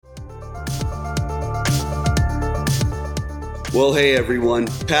Well, hey everyone,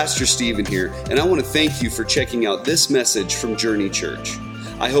 Pastor Stephen here, and I want to thank you for checking out this message from Journey Church.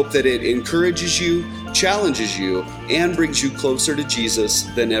 I hope that it encourages you, challenges you, and brings you closer to Jesus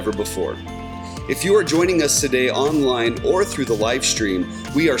than ever before. If you are joining us today online or through the live stream,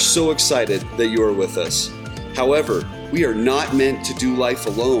 we are so excited that you are with us. However, we are not meant to do life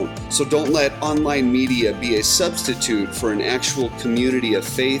alone, so don't let online media be a substitute for an actual community of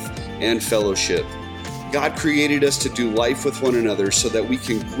faith and fellowship. God created us to do life with one another so that we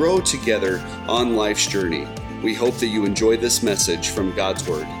can grow together on life's journey. We hope that you enjoy this message from God's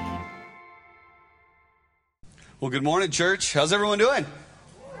Word. Well, good morning, church. How's everyone doing?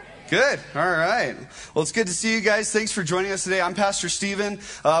 Good. All right. Well, it's good to see you guys. Thanks for joining us today. I'm Pastor Stephen.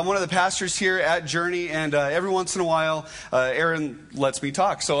 I'm one of the pastors here at Journey, and every once in a while, Aaron lets me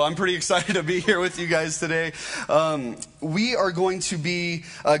talk. So I'm pretty excited to be here with you guys today. We are going to be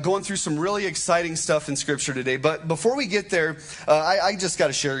going through some really exciting stuff in Scripture today. But before we get there, I just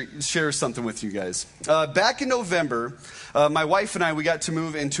got to share something with you guys. Back in November, my wife and I, we got to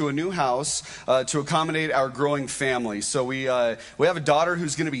move into a new house to accommodate our growing family. So we have a daughter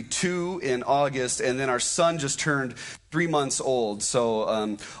who's going to be 2 in August, and then our son just turned 3 months old.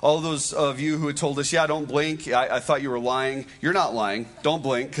 So all those of you who had told us, yeah, don't blink, I thought you were lying. You're not lying. Don't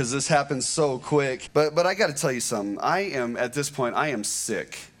blink, because this happens so quick. But I got to tell you something. At this point, I am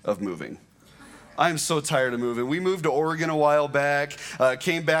sick of moving. I am so tired of moving. We moved to Oregon a while back,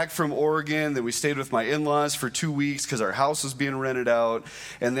 came back from Oregon, then we stayed with my in-laws for 2 weeks because our house was being rented out,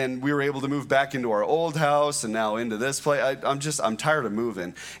 and then we were able to move back into our old house and now into this place. I'm tired of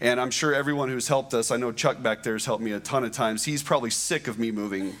moving, and I'm sure everyone who's helped us, I know Chuck back there has helped me a ton of times, he's probably sick of me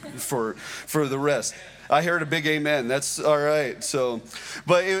moving for the rest. I heard a big amen. That's all right. So,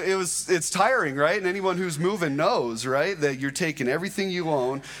 but it's tiring, right? And anyone who's moving knows, right, that you're taking everything you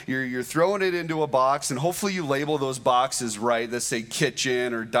own, you're throwing it into a box, and hopefully you label those boxes right that say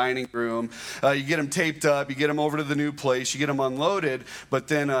kitchen or dining room. You get them taped up, you get them over to the new place, you get them unloaded, but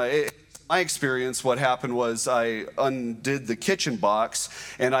then my experience, what happened was I undid the kitchen box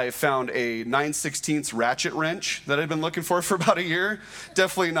and I found a 9/16 ratchet wrench that I'd been looking for about a year.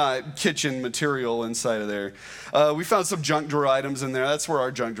 Definitely not kitchen material inside of there. We found some junk drawer items in there. That's where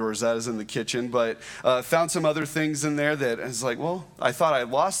our junk drawer is at, is in the kitchen. But found some other things in there that I was like, well, I thought I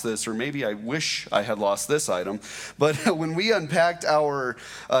lost this, or maybe I wish I had lost this item. But when we unpacked our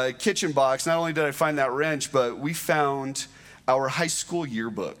kitchen box, not only did I find that wrench, but we found our high school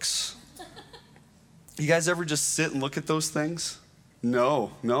yearbooks. You guys ever just sit and look at those things?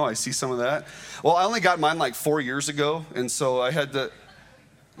 No, I see some of that. Well, I only got mine like 4 years ago, and so I had to...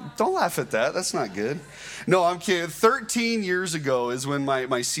 Don't laugh at that. That's not good. No, I'm kidding. 13 years ago is when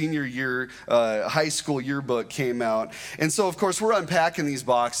my senior year high school yearbook came out. And so, of course, we're unpacking these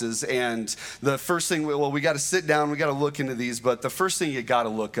boxes, and the first thing, we got to sit down, we got to look into these, but the first thing you got to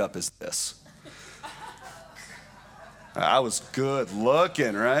look up is this. I was good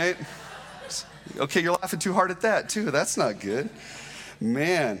looking, right? Okay, you're laughing too hard at that, too. That's not good.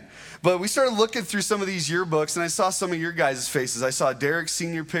 Man. But we started looking through some of these yearbooks, and I saw some of your guys' faces. I saw Derek's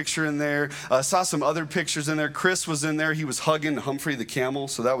senior picture in there. I saw some other pictures in there. Chris was in there. He was hugging Humphrey the camel,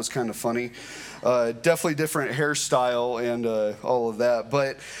 so that was kind of funny. Definitely different hairstyle and all of that.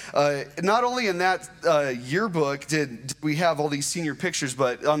 But not only in that yearbook did we have all these senior pictures,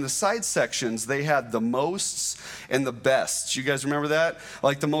 but on the side sections, they had the mosts and the bests. You guys remember that?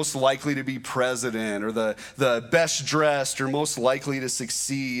 Like the most likely to be president, or the best dressed, or most likely to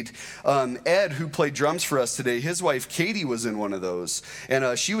succeed. Ed, who played drums for us today, his wife Katie was in one of those,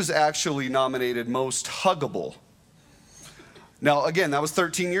 and she was actually nominated most huggable. Now, again, that was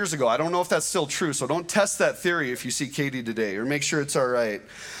 13 years ago. I don't know if that's still true, so don't test that theory if you see Katie today, or make sure it's all right.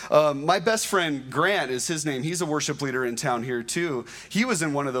 My best friend, Grant is his name. He's a worship leader in town here, too. He was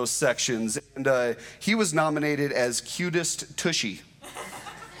in one of those sections, and he was nominated as cutest tushy.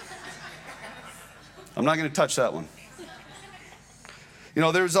 I'm not going to touch that one. You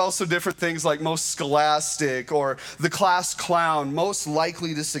know, there's also different things like most scholastic, or the class clown, most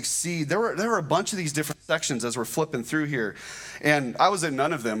likely to succeed. There were a bunch of these different sections as we're flipping through here. And I was in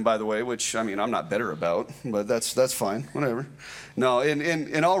none of them, by the way, which, I mean, I'm not bitter about, but that's fine, whatever. No,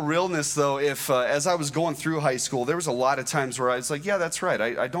 in all realness, though, if as I was going through high school, there was a lot of times where I was like, yeah, that's right,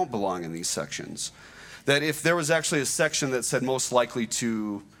 I don't belong in these sections. That if there was actually a section that said most likely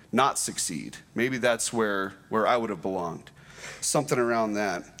to not succeed, maybe that's where I would have belonged. Something around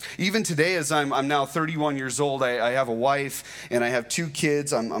that. Even today, as I'm now 31 years old, I have a wife and I have 2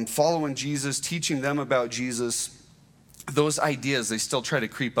 kids. I'm following Jesus, teaching them about Jesus. Those ideas, they still try to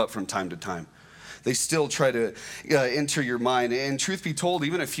creep up from time to time. They still try to enter your mind. And truth be told,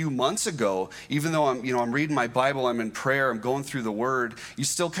 even a few months ago, even though I'm reading my Bible, I'm in prayer, I'm going through the Word, you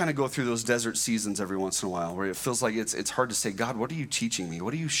still kind of go through those desert seasons every once in a while where it feels like it's hard to say, God, what are you teaching me?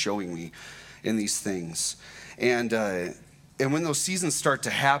 What are you showing me in these things? And when those seasons start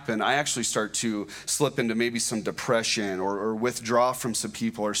to happen, I actually start to slip into maybe some depression or withdraw from some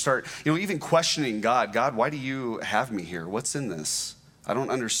people or start, even questioning God. God, why do you have me here? What's in this? I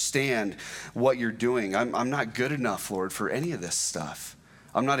don't understand what you're doing. I'm not good enough, Lord, for any of this stuff.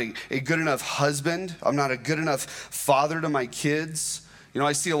 I'm not a good enough husband. I'm not a good enough father to my kids.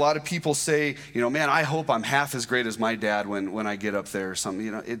 I see a lot of people say, man, I hope I'm half as great as my dad when I get up there or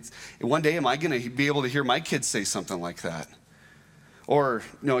something. One day, am I going to be able to hear my kids say something like that? Or,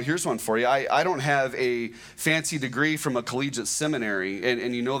 here's one for you. I don't have a fancy degree from a collegiate seminary,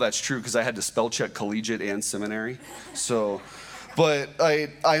 and that's true because I had to spell check collegiate and seminary. But I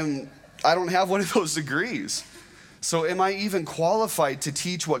don't have one of those degrees. So am I even qualified to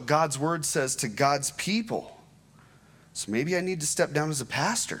teach what God's word says to God's people? So maybe I need to step down as a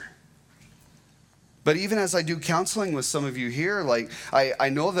pastor. But even as I do counseling with some of you here, I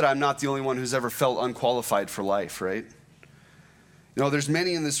know that I'm not the only one who's ever felt unqualified for life, right? There's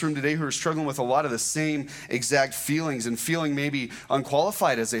many in this room today who are struggling with a lot of the same exact feelings and feeling maybe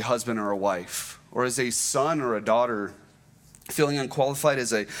unqualified as a husband or a wife, or as a son or a daughter, feeling unqualified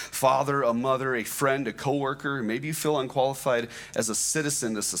as a father, a mother, a friend, a coworker. Maybe you feel unqualified as a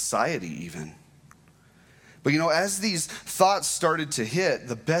citizen to society even. But as these thoughts started to hit,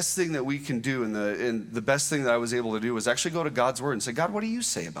 the best thing that we can do and the best thing that I was able to do was actually go to God's word and say, God, what do you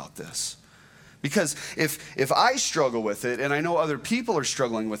say about this? Because if I struggle with it, and I know other people are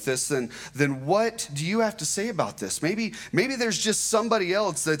struggling with this, then what do you have to say about this? Maybe there's just somebody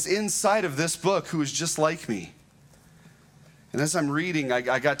else that's inside of this book who is just like me. And as I'm reading,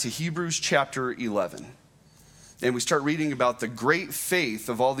 I got to Hebrews chapter 11. And we start reading about the great faith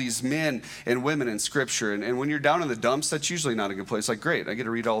of all these men and women in Scripture. And when you're down in the dumps, that's usually not a good place. Great, I get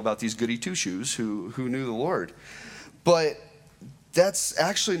to read all about these goody two-shoes who knew the Lord. But that's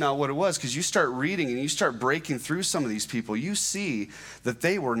actually not what it was, because you start reading and you start breaking through some of these people. You see that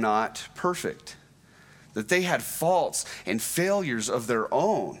they were not perfect, that they had faults and failures of their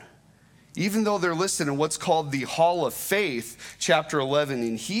own. Even though they're listed in what's called the Hall of Faith, chapter 11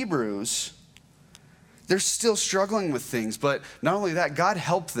 in Hebrews, they're still struggling with things. But not only that, God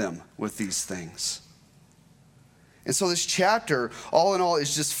helped them with these things. And so this chapter, all in all,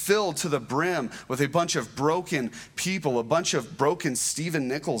 is just filled to the brim with a bunch of broken people, a bunch of broken Stephen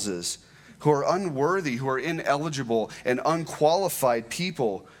Nicholses who are unworthy, who are ineligible, and unqualified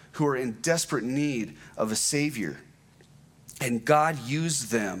people who are in desperate need of a Savior. And God used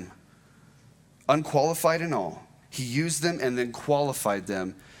them, unqualified and all. He used them and then qualified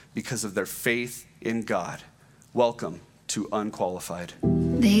them because of their faith in God. Welcome to Unqualified.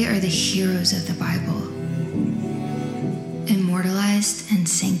 They are the heroes of the Bible, immortalized and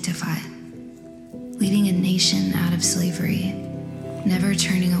sanctified, leading a nation out of slavery, never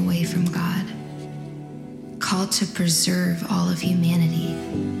turning away from God, called to preserve all of humanity,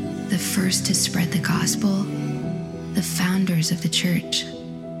 the first to spread the gospel, the founders of the church,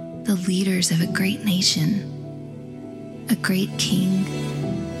 the leaders of a great nation, a great king,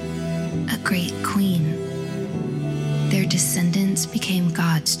 a great queen. Their descendants became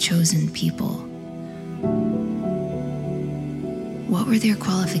God's chosen people. What were their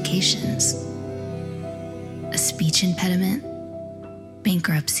qualifications? A speech impediment,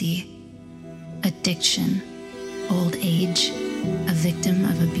 bankruptcy, addiction, old age, a victim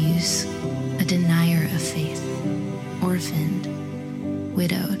of abuse, a denier of faith, orphaned,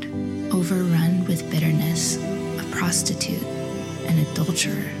 widowed, overrun with bitterness, a prostitute, an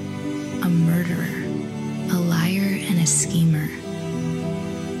adulterer, a murderer, a liar, and a schemer.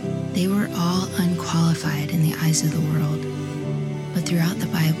 They were all unqualified in the eyes of the world, but throughout the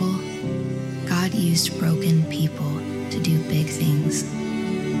Bible, God used broken people to do big things.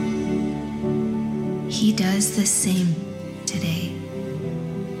 He does the same today.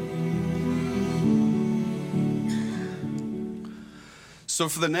 So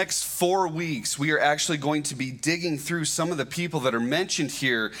for the next 4 weeks, we are actually going to be digging through some of the people that are mentioned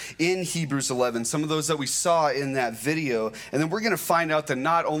here in Hebrews 11, some of those that we saw in that video. And then we're going to find out that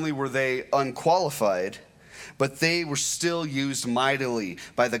not only were they unqualified, but they were still used mightily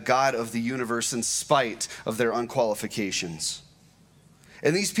by the God of the universe in spite of their unqualifications.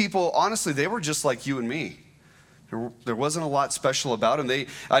 And these people, honestly, they were just like you and me. There wasn't a lot special about them.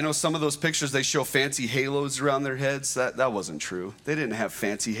 I know some of those pictures, they show fancy halos around their heads. That wasn't true. They didn't have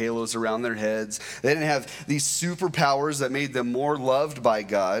fancy halos around their heads. They didn't have these superpowers that made them more loved by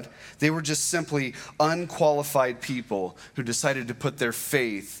God. They were just simply unqualified people who decided to put their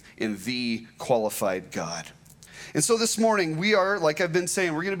faith in the qualified God. And so this morning, we are, like I've been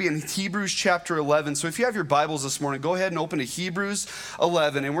saying, we're going to be in Hebrews chapter 11. So if you have your Bibles this morning, go ahead and open to Hebrews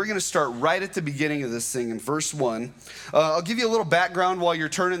 11. And we're going to start right at the beginning of this thing in verse 1. I'll give you a little background while you're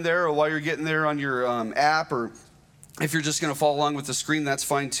turning there or while you're getting there on your app, or if you're just going to follow along with the screen, that's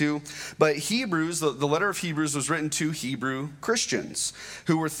fine too. But Hebrews, the letter of Hebrews was written to Hebrew Christians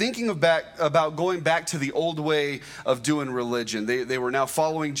who were thinking about going back to the old way of doing religion. They were now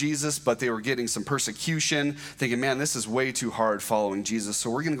following Jesus, but they were getting some persecution, thinking, man, this is way too hard following Jesus, so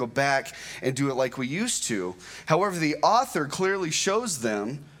we're going to go back and do it like we used to. However, the author clearly shows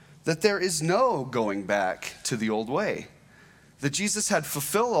them that there is no going back to the old way. That Jesus had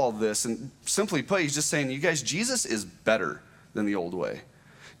fulfilled all this, and simply put, he's just saying, you guys, Jesus is better than the old way.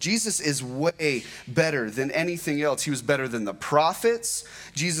 Jesus is way better than anything else. He was better than the prophets.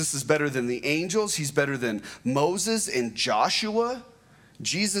 Jesus is better than the angels. He's better than Moses and Joshua.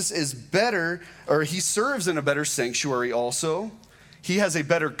 Jesus is better, or he serves in a better sanctuary also. He has a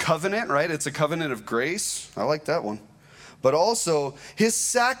better covenant, right? It's a covenant of grace. I like that one. But also, his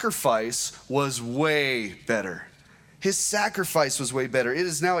sacrifice was way better. His sacrifice was way better. It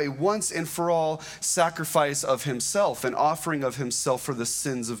is now a once and for all sacrifice of himself, an offering of himself for the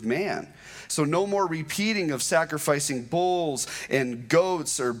sins of man. So no more repeating of sacrificing bulls and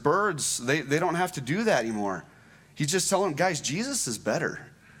goats or birds. They don't have to do that anymore. He's just telling them, guys, Jesus is better.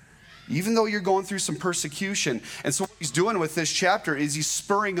 Even though you're going through some persecution. And so what he's doing with this chapter is he's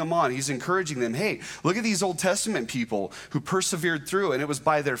spurring them on. He's encouraging them, hey, look at these Old Testament people who persevered through, and it was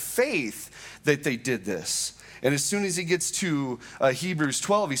by their faith that they did this. And as soon as he gets to Hebrews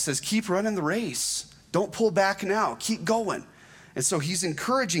 12, he says, keep running the race. Don't pull back now. Keep going. And so he's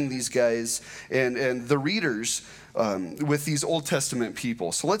encouraging these guys and the readers with these Old Testament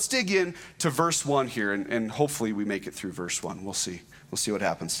people. So let's dig in to verse 1 here, and hopefully we make it through verse 1. We'll see. We'll see what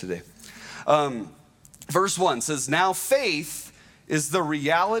happens today. Verse 1 says, now faith is the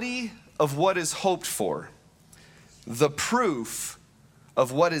reality of what is hoped for, the proof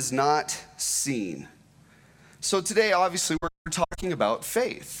of what is not seen. So today, obviously, we're talking about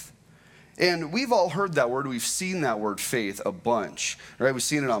faith. And we've all heard that word. We've seen that word faith a bunch, right? We've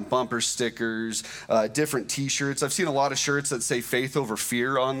seen it on bumper stickers, different T-shirts. I've seen a lot of shirts that say faith over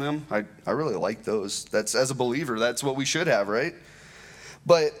fear on them. I really like those. That's, as a believer, that's what we should have, right?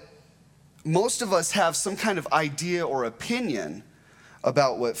 But most of us have some kind of idea or opinion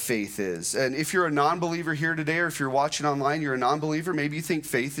about what faith is. And if you're a non-believer here today, or if you're watching online, you're a non-believer, maybe you think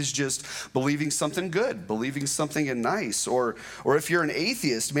faith is just believing something good, believing something nice. Or if you're an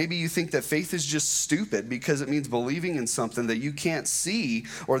atheist, maybe you think that faith is just stupid because it means believing in something that you can't see,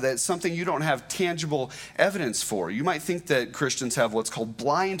 or that's something you don't have tangible evidence for. You might think that Christians have what's called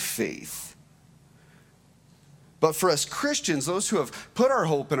blind faith. But for us Christians, those who have put our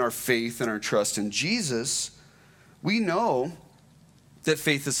hope and our faith and our trust in Jesus, we know that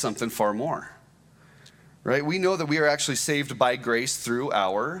faith is something far more, right? We know that we are actually saved by grace through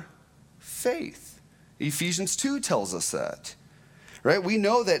our faith. Ephesians 2 tells us that, right? We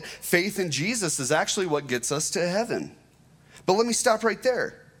know that faith in Jesus is actually what gets us to heaven. But let me stop right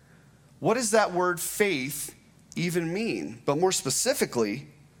there. What does that word faith even mean? But more specifically,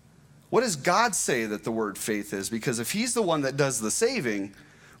 what does God say that the word faith is? Because if he's the one that does the saving,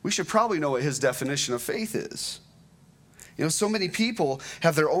 we should probably know what his definition of faith is. You know, so many people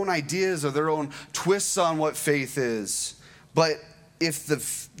have their own ideas or their own twists on what faith is. But if the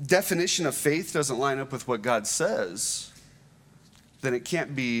definition of faith doesn't line up with what God says, then it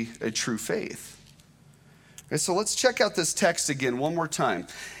can't be a true faith. Okay, so let's check out this text again one more time.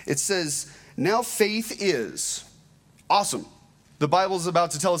 It says, now faith is. Awesome. The Bible is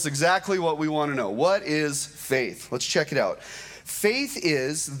about to tell us exactly what we want to know. What is faith? Let's check it out. Faith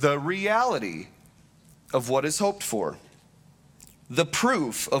is the reality of what is hoped for, the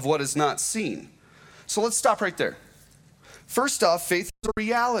proof of what is not seen. So let's stop right there. First off, faith is a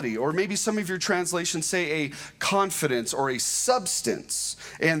reality, or maybe some of your translations say a confidence or a substance.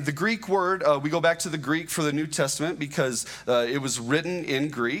 And the Greek word, we go back to the Greek for the New Testament because it was written in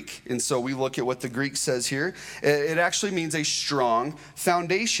Greek. And so we look at what the Greek says here. It actually means a strong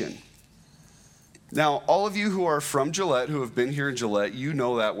foundation. Now, all of you who are from Gillette, who have been here in Gillette, you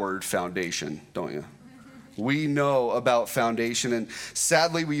know that word foundation, don't you? We know about foundation, and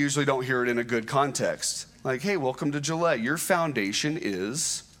sadly, we usually don't hear it in a good context. Like, hey, welcome to Gillette. Your foundation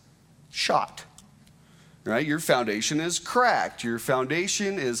is shot. right? Your foundation is cracked. Your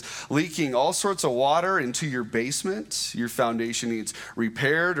foundation is leaking all sorts of water into your basement. Your foundation needs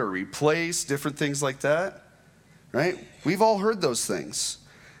repaired or replaced, different things like that, right? We've all heard those things.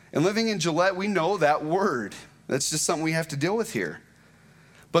 And living in Gillette, we know that word. That's just something we have to deal with here.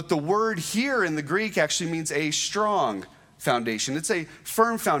 But the word here in the Greek actually means a strong foundation. It's a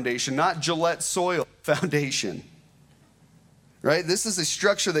firm foundation, not Gillette soil foundation. Right? This is a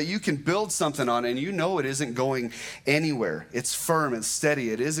structure that you can build something on and you know it isn't going anywhere. It's firm, it's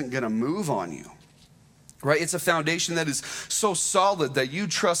steady, it isn't going to move on you. Right? It's a foundation that is so solid that you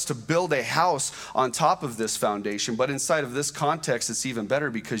trust to build a house on top of this foundation. But inside of this context, it's even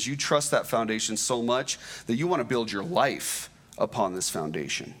better because you trust that foundation so much that you want to build your life upon this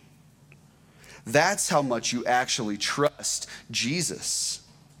foundation. That's how much you actually trust Jesus.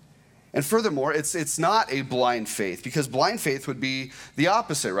 And furthermore, it's not a blind faith, because blind faith would be the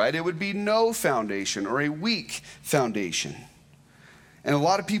opposite, right? It would be no foundation or a weak foundation. And a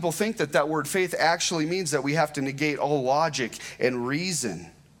lot of people think that that word faith actually means that we have to negate all logic and reason.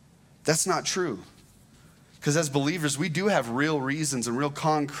 That's not true. Because as believers, we do have real reasons and real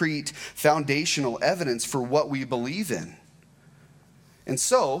concrete foundational evidence for what we believe in. And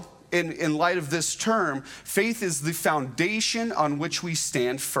so, in light of this term, faith is the foundation on which we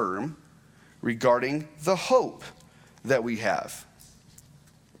stand firm regarding the hope that we have.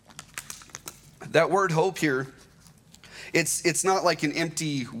 That word hope here, it's not like an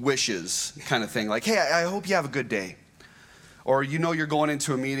empty wishes kind of thing. Like, hey, I hope you have a good day. Or you know you're going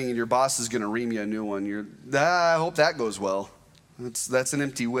into a meeting and your boss is going to ream you a new one. I hope that goes well. That's an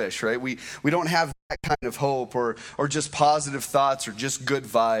empty wish, right? We don't have that kind of hope or just positive thoughts or just good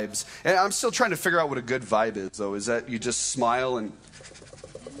vibes. And I'm still trying to figure out what a good vibe is, though. Is that you just smile and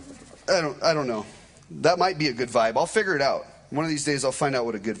I don't know. That might be a good vibe. I'll figure it out. One of these days I'll find out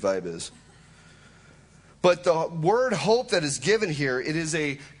what a good vibe is. But the word hope that is given here, it is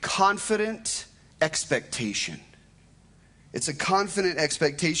a confident expectation. It's a confident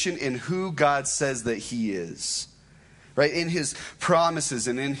expectation in who God says that he is. Right? In his promises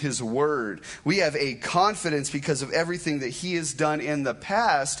and in his word. We have a confidence because of everything that he has done in the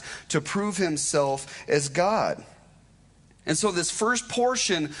past to prove himself as God. And so this first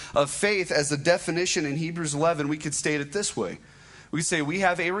portion of faith as a definition in Hebrews 11, we could state it this way. We say we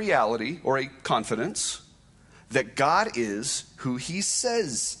have a reality or a confidence that God is who he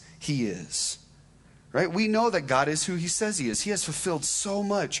says he is. Right? We know that God is who he says he is. He has fulfilled so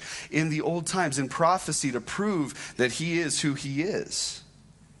much in the old times in prophecy to prove that he is who he is.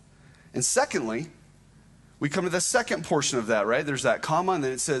 And secondly, we come to the second portion of that, right? There's that comma, and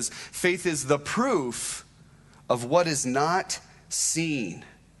then it says, faith is the proof of what is not seen.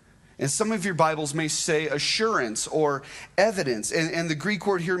 And some of your Bibles may say assurance or evidence. And the Greek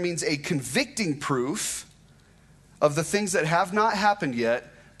word here means a convicting proof of the things that have not happened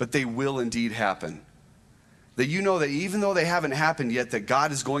yet, but they will indeed happen. That you know that even though they haven't happened yet, that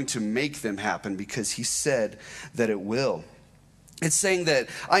God is going to make them happen because he said that it will. It's saying that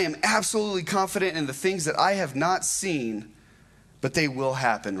I am absolutely confident in the things that I have not seen, but they will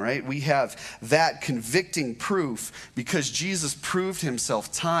happen, right? We have that convicting proof because Jesus proved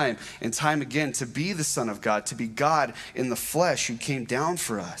himself time and time again to be the Son of God, to be God in the flesh who came down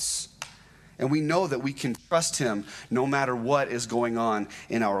for us. And we know that we can trust him no matter what is going on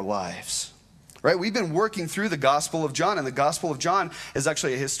in our lives. Right? We've been working through the Gospel of John, and the Gospel of John is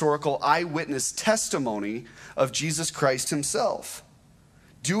actually a historical eyewitness testimony of Jesus Christ himself,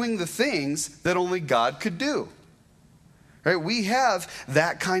 doing the things that only God could do. Right? We have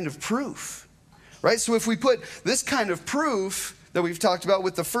that kind of proof. Right? So if we put this kind of proof that we've talked about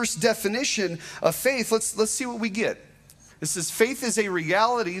with the first definition of faith, let's see what we get. It says faith is a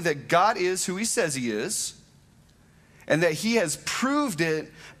reality that God is who he says he is, and that he has proved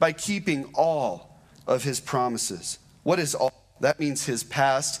it by keeping all of his promises. What is all? That means his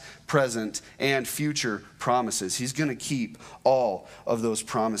past, present, and future promises. He's going to keep all of those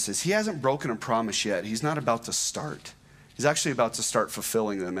promises. He hasn't broken a promise yet. He's not about to start. He's actually about to start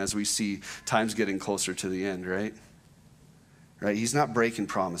fulfilling them as we see times getting closer to the end, right? Right? He's not breaking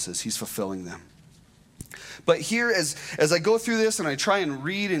promises. He's fulfilling them. But here, as I go through this and I try and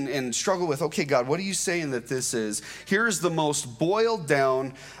read and struggle with, okay, God, what are you saying that this is? Here's the most boiled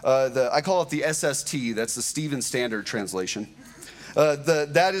down, I call it the SST, that's the Stephen Standard Translation.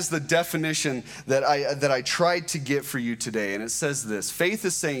 That is the definition that I tried to get for you today. And it says this: faith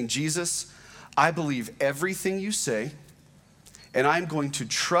is saying, Jesus, I believe everything you say, and I'm going to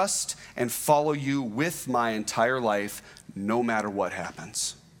trust and follow you with my entire life, no matter what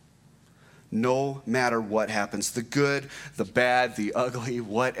happens. No matter what happens, the good, the bad, the ugly,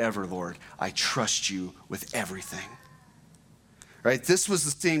 whatever, Lord, I trust you with everything. Right? This was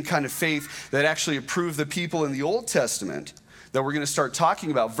the same kind of faith that actually approved the people in the Old Testament that we're going to start talking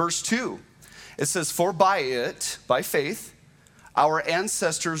about. Verse 2, it says, for by it, by faith, our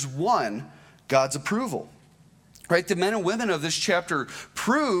ancestors won God's approval. Right? The men and women of this chapter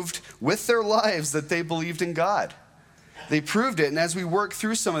proved with their lives that they believed in God. They proved it, and as we work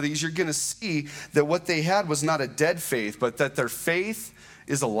through some of these, you're going to see that what they had was not a dead faith, but that their faith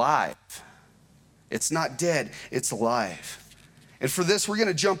is alive. It's not dead, it's alive. And for this, we're going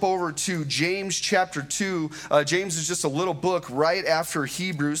to jump over to James chapter 2. James is just a little book right after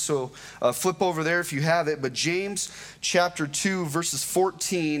Hebrews, so flip over there if you have it. But James chapter 2, verses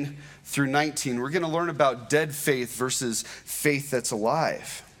 14 through 19. We're going to learn about dead faith versus faith that's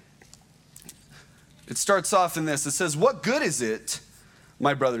alive. It starts off in this. It says, what good is it,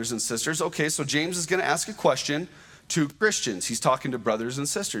 my brothers and sisters? Okay, so James is going to ask a question to Christians. He's talking to brothers and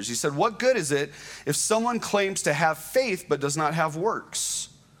sisters. He said, what good is it if someone claims to have faith but does not have works?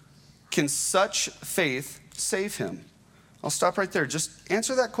 Can such faith save him? I'll stop right there. Just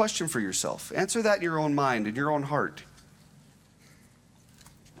answer that question for yourself. Answer that in your own mind, in your own heart.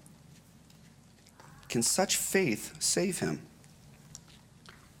 Can such faith save him?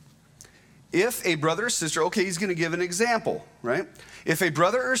 If a brother or sister, okay, he's going to give an example, right? If a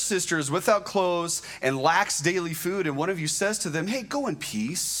brother or sister is without clothes and lacks daily food, and one of you says to them, hey, go in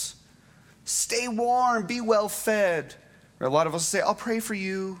peace, stay warm, be well fed. Or a lot of us say, I'll pray for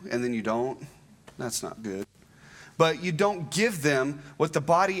you, and then you don't. That's not good. But you don't give them what the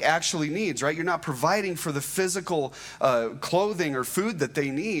body actually needs, right? You're not providing for the physical clothing or food that they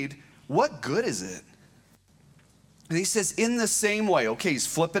need. What good is it? And he says, in the same way, okay, he's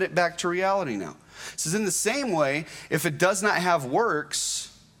flipping it back to reality now. He says, in the same way, if it does not have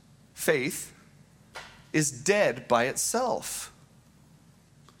works, faith is dead by itself.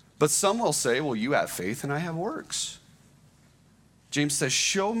 But some will say, well, you have faith and I have works. James says,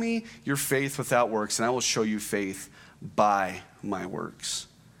 show me your faith without works, and I will show you faith by my works.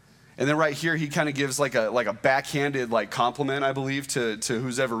 And then right here, he kind of gives like a backhanded compliment, I believe, to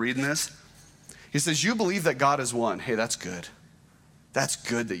who's ever reading this. He says, you believe that God is one. Hey, that's good. That's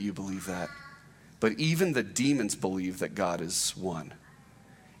good that you believe that. But even the demons believe that God is one.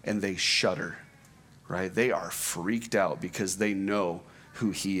 And they shudder, right? They are freaked out because they know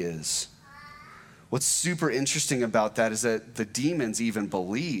who he is. What's super interesting about that is that the demons even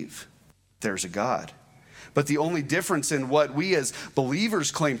believe there's a God. But the only difference in what we as believers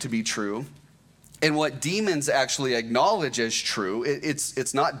claim to be true and what demons actually acknowledge as true,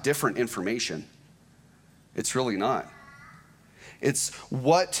 it's not different information. It's really not. It's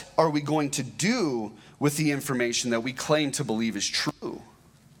what are we going to do with the information that we claim to believe is true? You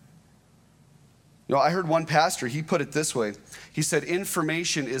know, I heard one pastor, he put it this way. He said,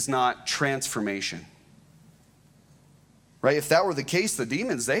 information is not transformation. Right? If that were the case, the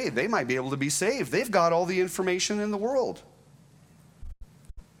demons, they might be able to be saved. They've got all the information in the world.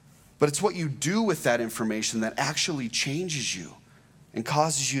 But it's what you do with that information that actually changes you and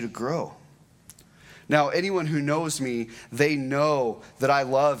causes you to grow. Now, anyone who knows me, they know that I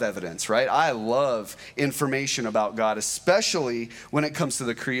love evidence, right? I love information about God, especially when it comes to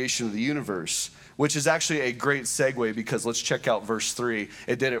the creation of the universe, which is actually a great segue because let's check out verse 3.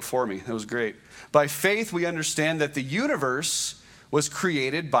 It did it for me. It was great. By faith, we understand that the universe was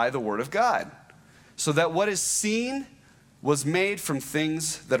created by the word of God, so that what is seen was made from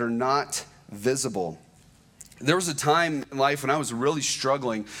things that are not visible. There was a time in life when I was really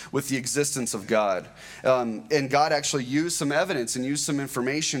struggling with the existence of God. And God actually used some evidence and used some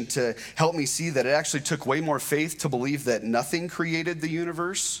information to help me see that it actually took way more faith to believe that nothing created the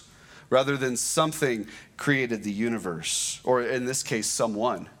universe rather than something created the universe. Or in this case,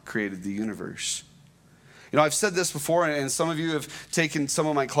 someone created the universe. You know, I've said this before, and some of you have taken some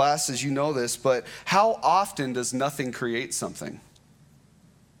of my classes, you know this, but how often does nothing create something?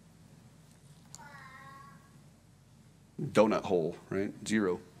 Donut hole, right?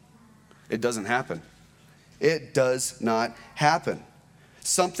 0. It doesn't happen. It does not happen.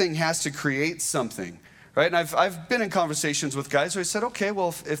 Something has to create something, right? And I've been in conversations with guys who I said, okay, well,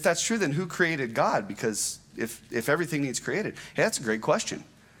 if that's true, then who created God? Because if everything needs created, hey, that's a great question.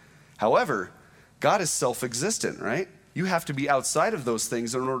 However, God is self-existent, right? You have to be outside of those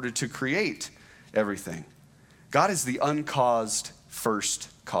things in order to create everything. God is the uncaused first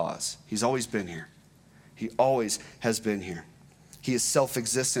cause. He's always been here. He always has been here. He is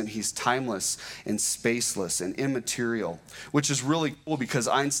self-existent. He's timeless and spaceless and immaterial, which is really cool because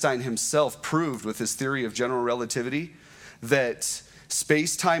Einstein himself proved with his theory of general relativity that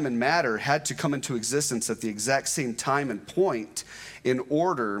space, time, and matter had to come into existence at the exact same time and point in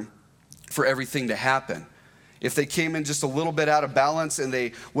order for everything to happen. If they came in just a little bit out of balance and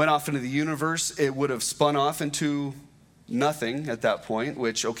they went off into the universe, it would have spun off into nothing at that point,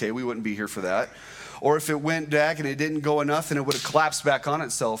 which, okay, we wouldn't be here for that. Or if it went back and it didn't go enough, then it would have collapsed back on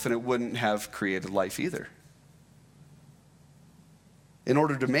itself and it wouldn't have created life either. In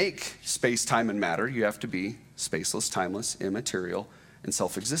order to make space, time, and matter, you have to be spaceless, timeless, immaterial, and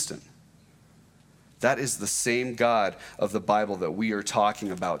self-existent. That is the same God of the Bible that we are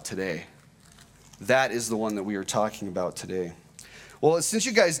talking about today. That is the one that we are talking about today. Well, since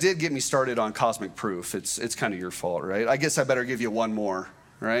you guys did get me started on cosmic proof, it's kind of your fault, right? I guess I better give you one more,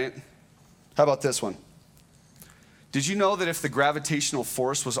 right? How about this one? Did you know that if the gravitational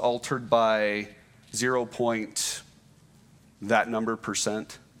force was altered by 0. that number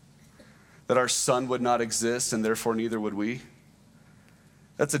percent, that our sun would not exist and therefore neither would we?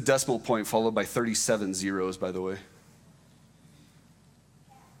 That's a decimal point followed by 37 zeros, by the way.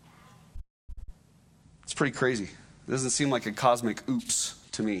 It's pretty crazy. It doesn't seem like a cosmic oops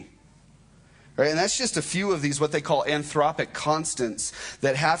to me. Right? And that's just a few of these, what they call anthropic constants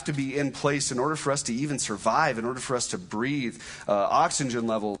that have to be in place in order for us to even survive, in order for us to breathe. Oxygen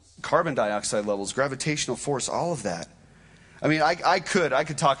levels, carbon dioxide levels, gravitational force, all of that. I mean, I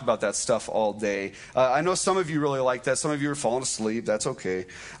could talk about that stuff all day. I know some of you really like that. Some of you are falling asleep. That's okay.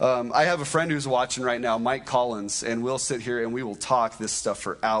 I have a friend who's watching right now, Mike Collins, and we'll sit here and we will talk this stuff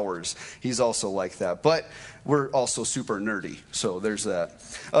for hours. He's also like that. But we're also super nerdy, so there's that.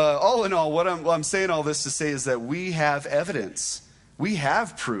 All in all, what I'm saying all this to say is that we have evidence. We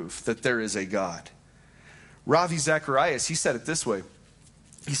have proof that there is a God. Ravi Zacharias, he said it this way.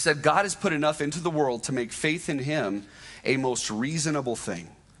 He said, God has put enough into the world to make faith in him a most reasonable thing.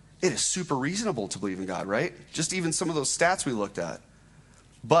 It is super reasonable to believe in God, right? Just even some of those stats we looked at.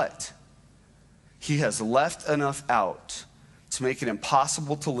 But he has left enough out to make it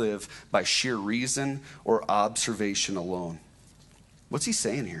impossible to live by sheer reason or observation alone. What's he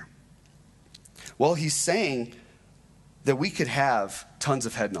saying here? Well, he's saying that we could have tons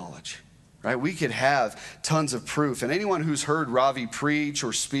of head knowledge. Right? We could have tons of proof. And anyone who's heard Ravi preach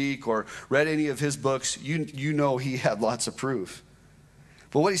or speak or read any of his books, you know he had lots of proof.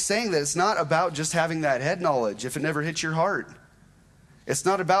 But what he's saying that it's not about just having that head knowledge if it never hits your heart. It's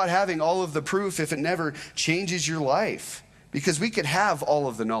not about having all of the proof if it never changes your life. Because we could have all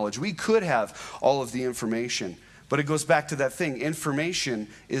of the knowledge. We could have all of the information. But it goes back to that thing. Information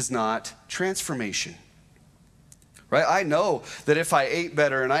is not transformation. Right? I know that if I ate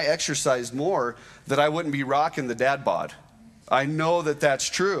better and I exercised more, that I wouldn't be rocking the dad bod. I know that that's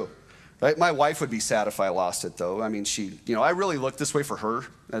true. Right? My wife would be sad if I lost it, though. I mean, I really look this way for her.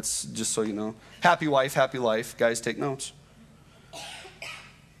 That's just so you know. Happy wife, happy life. Guys, take notes.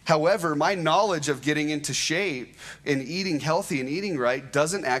 However, my knowledge of getting into shape and eating healthy and eating right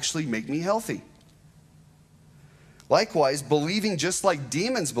doesn't actually make me healthy. Likewise, believing just like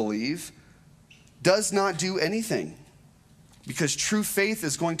demons believe does not do anything. Because true faith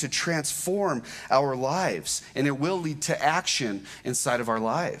is going to transform our lives, and it will lead to action inside of our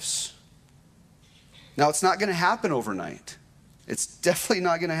lives. Now, it's not going to happen overnight. It's definitely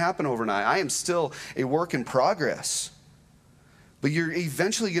not going to happen overnight. I am still a work in progress. But you're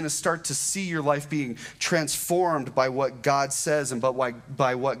eventually going to start to see your life being transformed by what God says and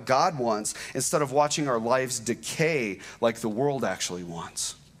by what God wants, instead of watching our lives decay like the world actually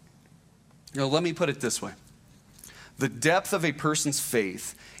wants. Let me put it this way. The depth of a person's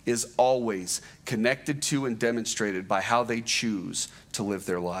faith is always connected to and demonstrated by how they choose to live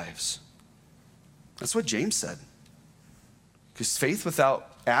their lives. That's what James said. Because faith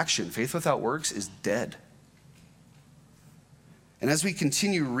without action, faith without works is dead. And as we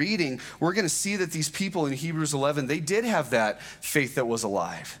continue reading, we're going to see that these people in Hebrews 11, they did have that faith that was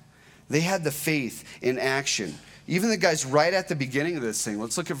alive. They had the faith in action. Even the guys right at the beginning of this thing.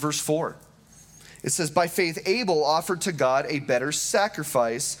 Let's look at verse 4. It says, by faith, Abel offered to God a better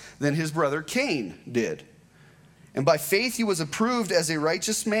sacrifice than his brother Cain did. And by faith, he was approved as a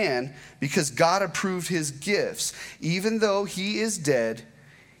righteous man because God approved his gifts. Even though he is dead,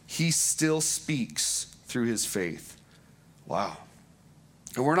 he still speaks through his faith. Wow.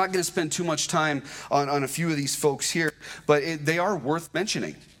 And we're not going to spend too much time on a few of these folks here, but they are worth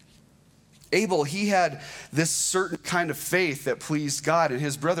mentioning. Abel, he had this certain kind of faith that pleased God, and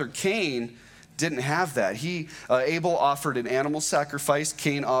his brother Cain didn't have that. Abel offered an animal sacrifice.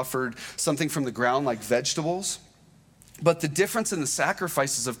 Cain offered something from the ground like vegetables. But the difference in the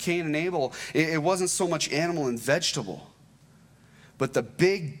sacrifices of Cain and Abel, it wasn't so much animal and vegetable. But the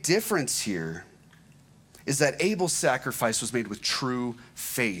big difference here is that Abel's sacrifice was made with true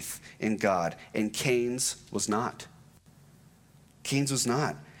faith in God, and Cain's was not. Cain's was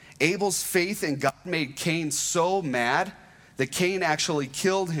not. Abel's faith in God made Cain so mad that Cain actually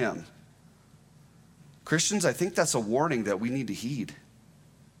killed him. Christians, I think that's a warning that we need to heed.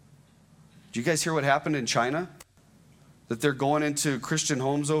 Do you guys hear what happened in China? That they're going into Christian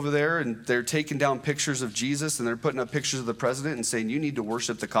homes over there and they're taking down pictures of Jesus and they're putting up pictures of the president and saying, you need to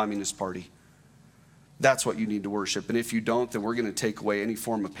worship the Communist Party. That's what you need to worship. And if you don't, then we're going to take away any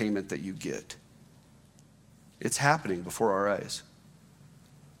form of payment that you get. It's happening before our eyes.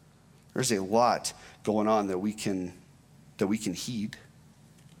 There's a lot going on that we can heed.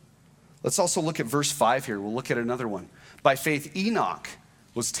 Let's also look at verse 5 here. We'll look at another one. By faith, Enoch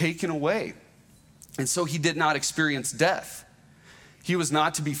was taken away, and so he did not experience death. He was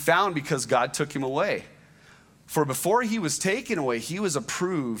not to be found because God took him away. For before he was taken away, he was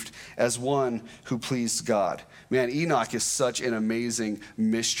approved as one who pleased God. Man, Enoch is such an amazing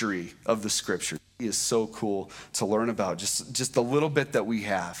mystery of the scripture. He is so cool to learn about, just the little bit that we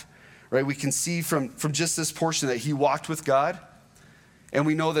have. Right? We can see from just this portion that he walked with God, and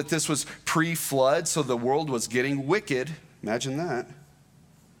we know that this was pre-flood, so the world was getting wicked. Imagine that.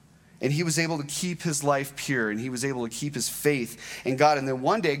 And he was able to keep his life pure, and he was able to keep his faith in God. And then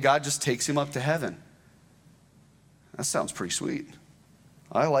one day, God just takes him up to heaven. That sounds pretty sweet.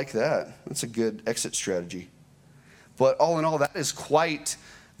 I like that. That's a good exit strategy. But all in all, that is quite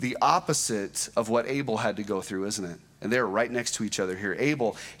the opposite of what Abel had to go through, isn't it? And they're right next to each other here.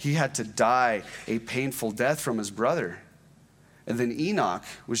 Abel, he had to die a painful death from his brother. And then Enoch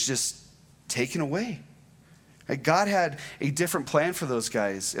was just taken away. God had a different plan for those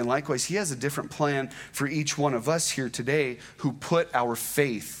guys. And likewise, he has a different plan for each one of us here today who put our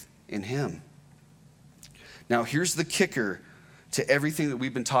faith in him. Now, here's the kicker to everything that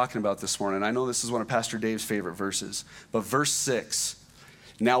we've been talking about this morning. I know this is one of Pastor Dave's favorite verses, but verse 6,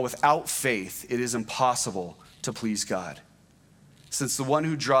 now without faith, it is impossible to please God, since the one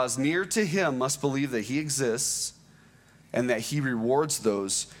who draws near to him must believe that he exists and that he rewards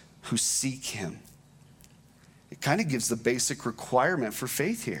those who seek him. It kind of gives the basic requirement for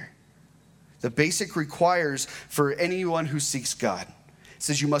faith here. The basic requires for anyone who seeks God. It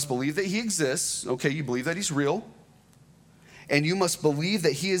says you must believe that he exists. Okay, you believe that he's real. And you must believe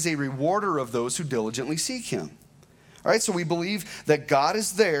that he is a rewarder of those who diligently seek him. All right, so we believe that God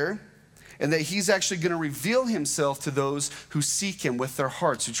is there and that he's actually going to reveal himself to those who seek him with their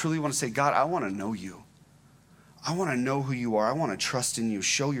hearts, who truly want to say, God, I want to know you. I want to know who you are. I want to trust in you.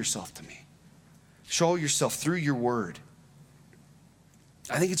 Show yourself to me. Show yourself through your word.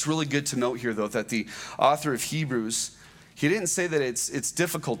 I think it's really good to note here, though, that the author of Hebrews, he didn't say that it's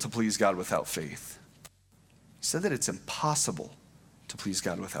difficult to please God without faith. He said that it's impossible to please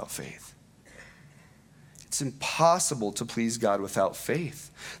God without faith. It's impossible to please God without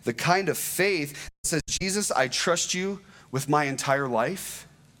faith. The kind of faith that says, Jesus, I trust you with my entire life.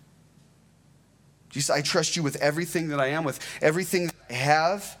 Jesus, I trust you with everything that I am, with everything that I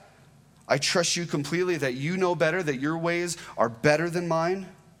have. I trust you completely that you know better, that your ways are better than mine,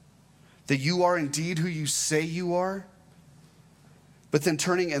 that you are indeed who you say you are, but then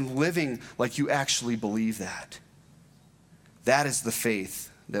turning and living like you actually believe that. That is the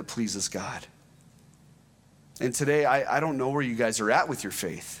faith that pleases God. And today, I don't know where you guys are at with your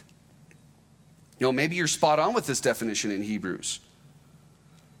faith. You know, maybe you're spot on with this definition in Hebrews.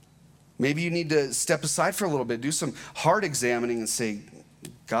 Maybe you need to step aside for a little bit, do some heart examining and say,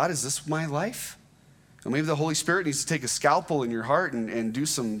 God, is this my life? And maybe the Holy Spirit needs to take a scalpel in your heart and do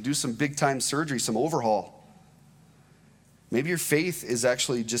some big time surgery, some overhaul. Maybe your faith is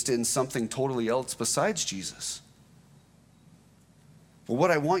actually just in something totally else besides Jesus. But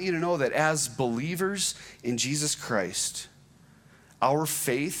what I want you to know that as believers in Jesus Christ, our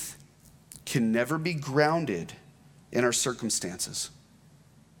faith can never be grounded in our circumstances.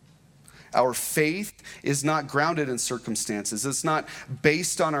 Our faith is not grounded in circumstances. It's not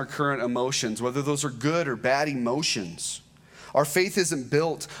based on our current emotions, whether those are good or bad emotions. Our faith isn't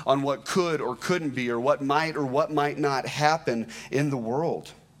built on what could or couldn't be or what might not happen in the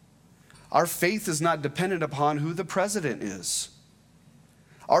world. Our faith is not dependent upon who the president is.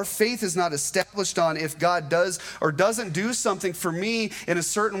 Our faith is not established on if God does or doesn't do something for me in a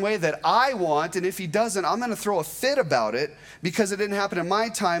certain way that I want, and if he doesn't, I'm going to throw a fit about it because it didn't happen in my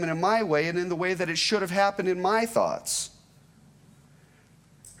time and in my way and in the way that it should have happened in my thoughts.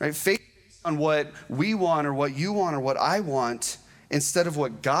 Right? Faith based on what we want or what you want or what I want instead of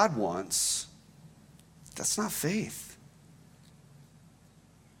what God wants, that's not faith.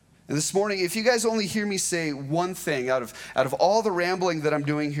 And this morning, if you guys only hear me say one thing out of all the rambling that I'm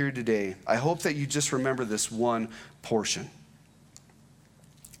doing here today, I hope that you just remember this one portion.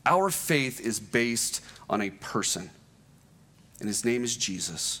 Our faith is based on a person, and his name is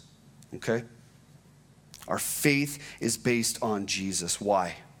Jesus, okay? Our faith is based on Jesus.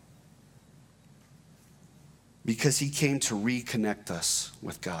 Why? Because he came to reconnect us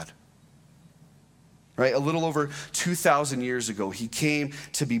with God. Right? A little over 2,000 years ago, he came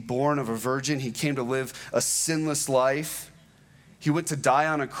to be born of a virgin. He came to live a sinless life. He went to die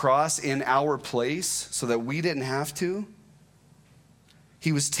on a cross in our place so that we didn't have to.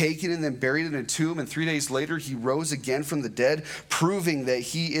 He was taken and then buried in a tomb, and 3 days later, he rose again from the dead, proving that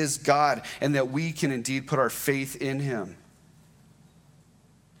he is God and that we can indeed put our faith in him.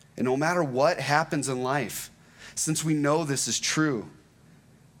 And no matter what happens in life, since we know this is true,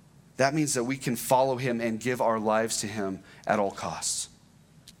 that means that we can follow him and give our lives to him at all costs.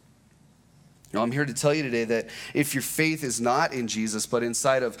 Now, I'm here to tell you today that if your faith is not in Jesus, but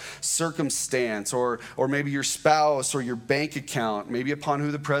inside of circumstance or maybe your spouse or your bank account, maybe upon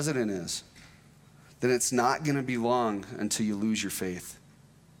who the president is, then it's not going to be long until you lose your faith.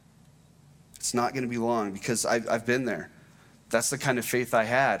 It's not going to be long, because I've been there. That's the kind of faith I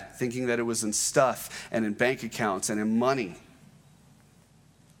had, thinking that it was in stuff and in bank accounts and in money.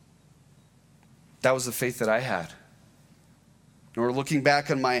 That was the faith that I had. Or looking back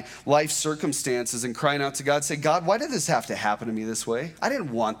on my life circumstances and crying out to God, say, God, why did this have to happen to me this way? I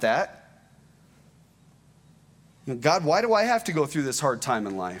didn't want that. God, why do I have to go through this hard time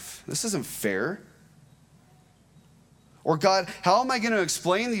in life? This isn't fair. Or God, how am I going to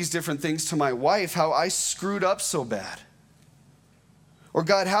explain these different things to my wife, how I screwed up so bad? Or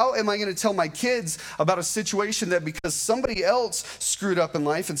God, how am I going to tell my kids about a situation that because somebody else screwed up in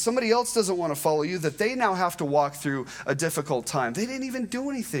life and somebody else doesn't want to follow you, that they now have to walk through a difficult time? They didn't even do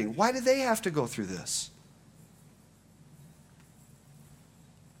anything. Why did they have to go through this?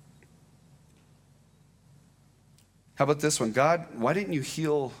 How about this one? God, why didn't you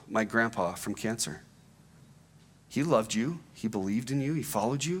heal my grandpa from cancer? He loved you, he believed in you, he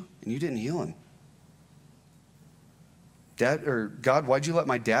followed you, and you didn't heal him. God, why'd you let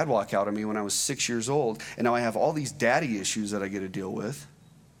my dad walk out on me when I was 6 years old, and now I have all these daddy issues that I get to deal with?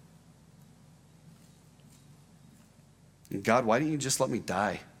 And God, why didn't you just let me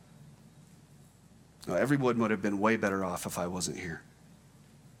die? No, everyone would have been way better off if I wasn't here.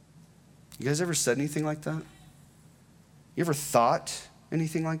 You guys ever said anything like that? You ever thought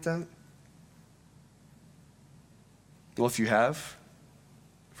anything like that? Well, if you have,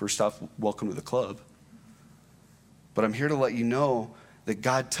 first off, welcome to the club. But I'm here to let you know that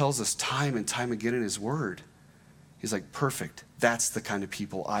God tells us time and time again in his word. He's like, perfect. That's the kind of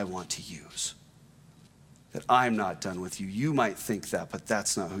people I want to use. That I'm not done with you. You might think that, but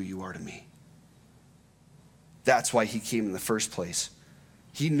that's not who you are to me. That's why he came in the first place.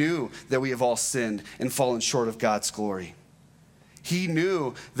 He knew that we have all sinned and fallen short of God's glory. He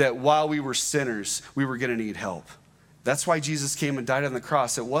knew that while we were sinners, we were going to need help. That's why Jesus came and died on the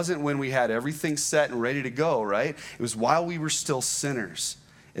cross. It wasn't when we had everything set and ready to go, right? It was while we were still sinners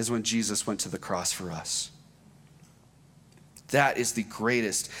is when Jesus went to the cross for us. That is the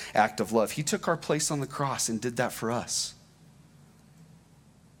greatest act of love. He took our place on the cross and did that for us.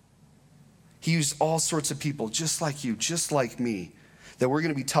 He used all sorts of people just like you, just like me, that we're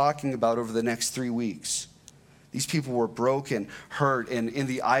going to be talking about over the next 3 weeks. These people were broken, hurt, and in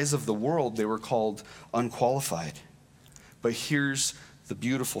the eyes of the world, they were called unqualified. But here's the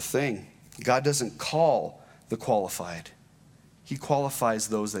beautiful thing. God doesn't call the qualified. He qualifies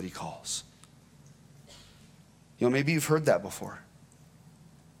those that he calls. You know, maybe you've heard that before.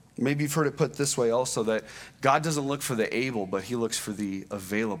 Maybe you've heard it put this way also, that God doesn't look for the able, but he looks for the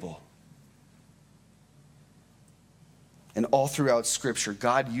available. And all throughout Scripture,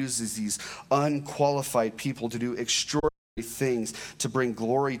 God uses these unqualified people to do extraordinary things to bring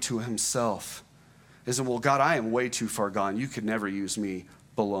glory to himself. Isn't, well, God, I am way too far gone. You could never use me.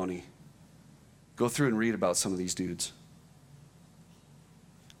 Baloney. Go through and read about some of these dudes.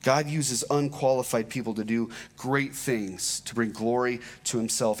 God uses unqualified people to do great things, to bring glory to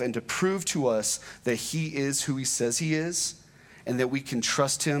himself, and to prove to us that he is who he says he is, and that we can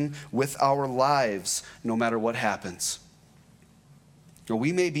trust him with our lives no matter what happens. Now,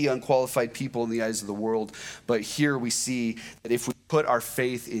 we may be unqualified people in the eyes of the world, but here we see that if we put our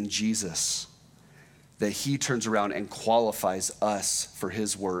faith in Jesus, that he turns around and qualifies us for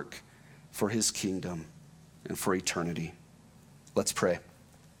his work, for his kingdom, and for eternity. Let's pray.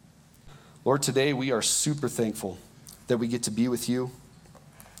 Lord, today we are super thankful that we get to be with you.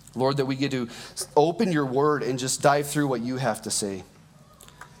 Lord, that we get to open your word and just dive through what you have to say.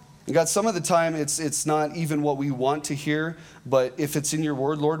 And God, some of the time it's not even what we want to hear, but if it's in your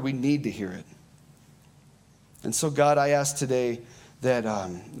word, Lord, we need to hear it. And so, God, I ask today that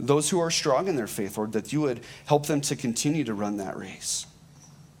those who are strong in their faith, Lord, that you would help them to continue to run that race.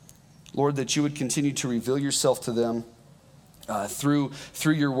 Lord, that you would continue to reveal yourself to them through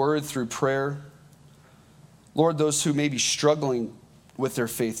your word, through prayer. Lord, those who may be struggling with their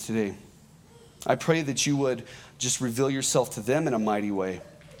faith today, I pray that you would just reveal yourself to them in a mighty way.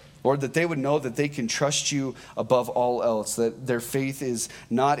 Lord, that they would know that they can trust you above all else, that their faith is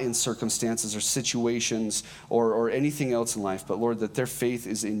not in circumstances or situations or anything else in life, but Lord, that their faith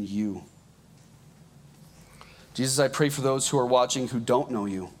is in you. Jesus, I pray for those who are watching who don't know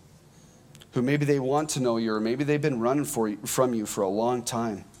you, who maybe they want to know you, or maybe they've been running from you for a long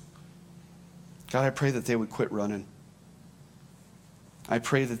time. God, I pray that they would quit running. I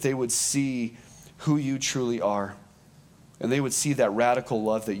pray that they would see who you truly are, and they would see that radical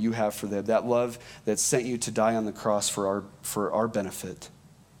love that you have for them, that love that sent you to die on the cross for our benefit.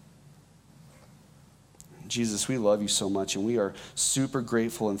 Jesus, we love you so much, and we are super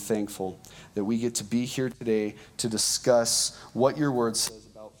grateful and thankful that we get to be here today to discuss what your word says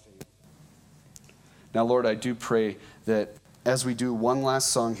about faith. Now, Lord, I do pray that as we do one last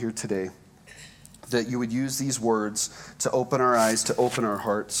song here today, that you would use these words to open our eyes, to open our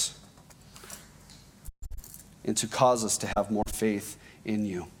hearts, and to cause us to have more faith in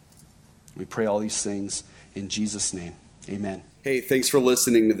you. We pray all these things in Jesus' name. Amen. Hey, thanks for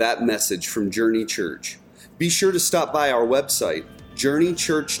listening to that message from Journey Church. Be sure to stop by our website,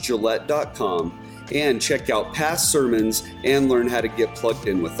 journeychurchgillette.com, and check out past sermons and learn how to get plugged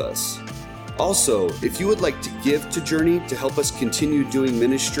in with us. Also, if you would like to give to Journey to help us continue doing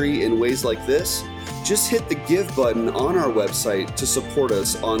ministry in ways like this, just hit the Give button on our website to support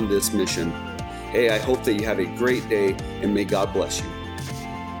us on this mission. Hey, I hope that you have a great day, and may God bless you.